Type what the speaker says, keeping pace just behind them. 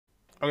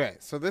Okay,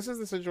 so this is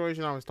the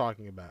situation I was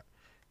talking about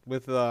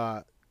with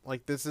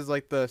like this is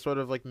like the sort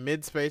of like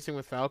mid spacing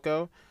with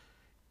Falco,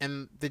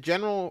 and the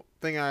general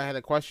thing I had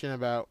a question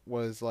about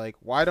was like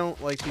why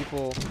don't like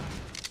people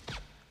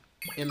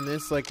in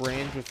this like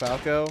range with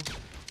Falco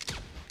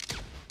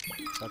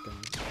fucking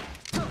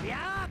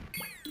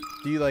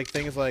do you like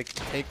things like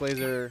take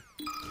laser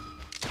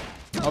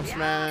up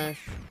smash,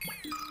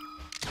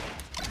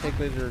 take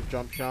laser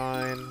jump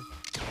shine,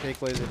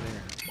 take laser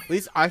nair. At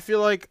least I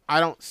feel like I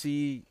don't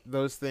see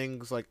those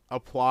things like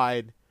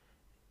applied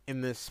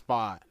in this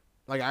spot.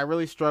 Like I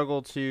really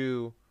struggle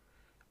to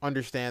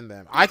understand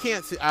them. I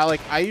can't see.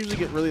 I usually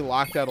get really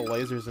locked out of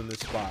lasers in this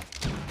spot,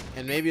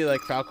 and maybe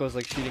like Falco's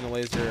like shooting a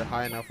laser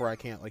high enough where I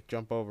can't like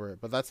jump over it.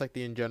 But that's like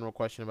the in general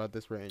question about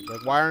this range.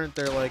 Like why aren't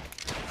there like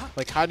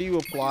how do you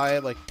apply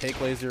like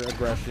take laser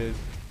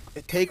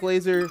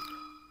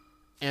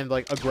and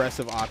like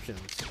aggressive options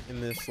in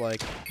this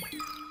like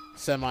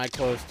semi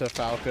close to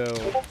Falco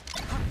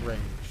range?